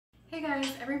Hey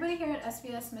guys, everybody here at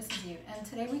SVS misses you, and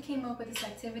today we came up with this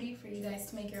activity for you guys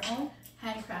to make your own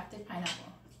handcrafted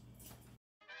pineapple.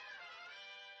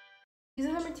 These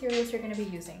are the materials you're going to be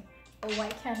using: a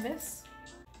white canvas,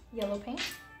 yellow paint,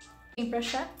 paintbrush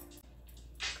set,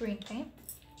 green paint,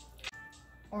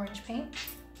 orange paint,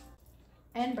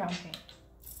 and brown paint.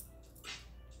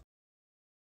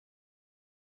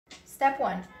 Step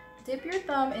 1. Dip your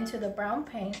thumb into the brown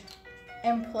paint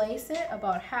and place it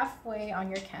about halfway on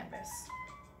your canvas.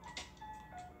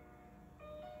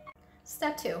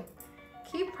 Step 2.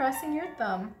 Keep pressing your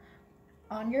thumb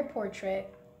on your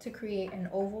portrait to create an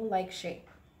oval-like shape.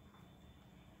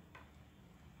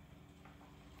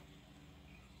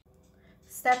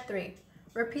 Step 3.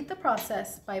 Repeat the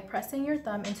process by pressing your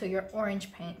thumb into your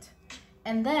orange paint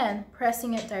and then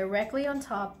pressing it directly on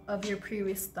top of your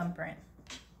previous thumbprint.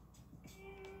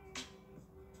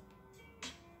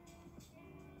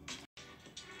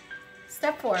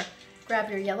 Step 4.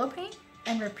 Grab your yellow paint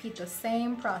and repeat the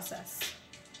same process.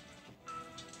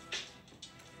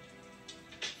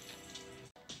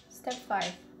 Step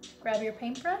 5. Grab your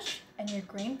paintbrush and your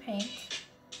green paint,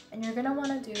 and you're going to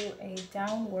want to do a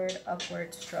downward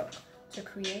upward stroke to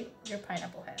create your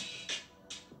pineapple head.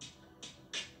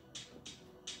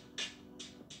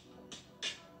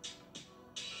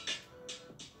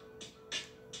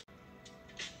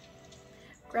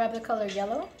 Grab the color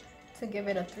yellow to give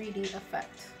it a 3D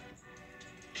effect.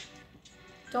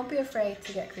 Don't be afraid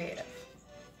to get creative.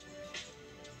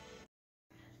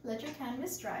 Let your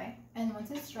canvas dry, and once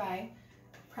it's dry,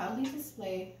 proudly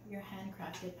display your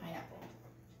handcrafted pineapple.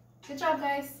 Good job,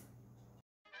 guys!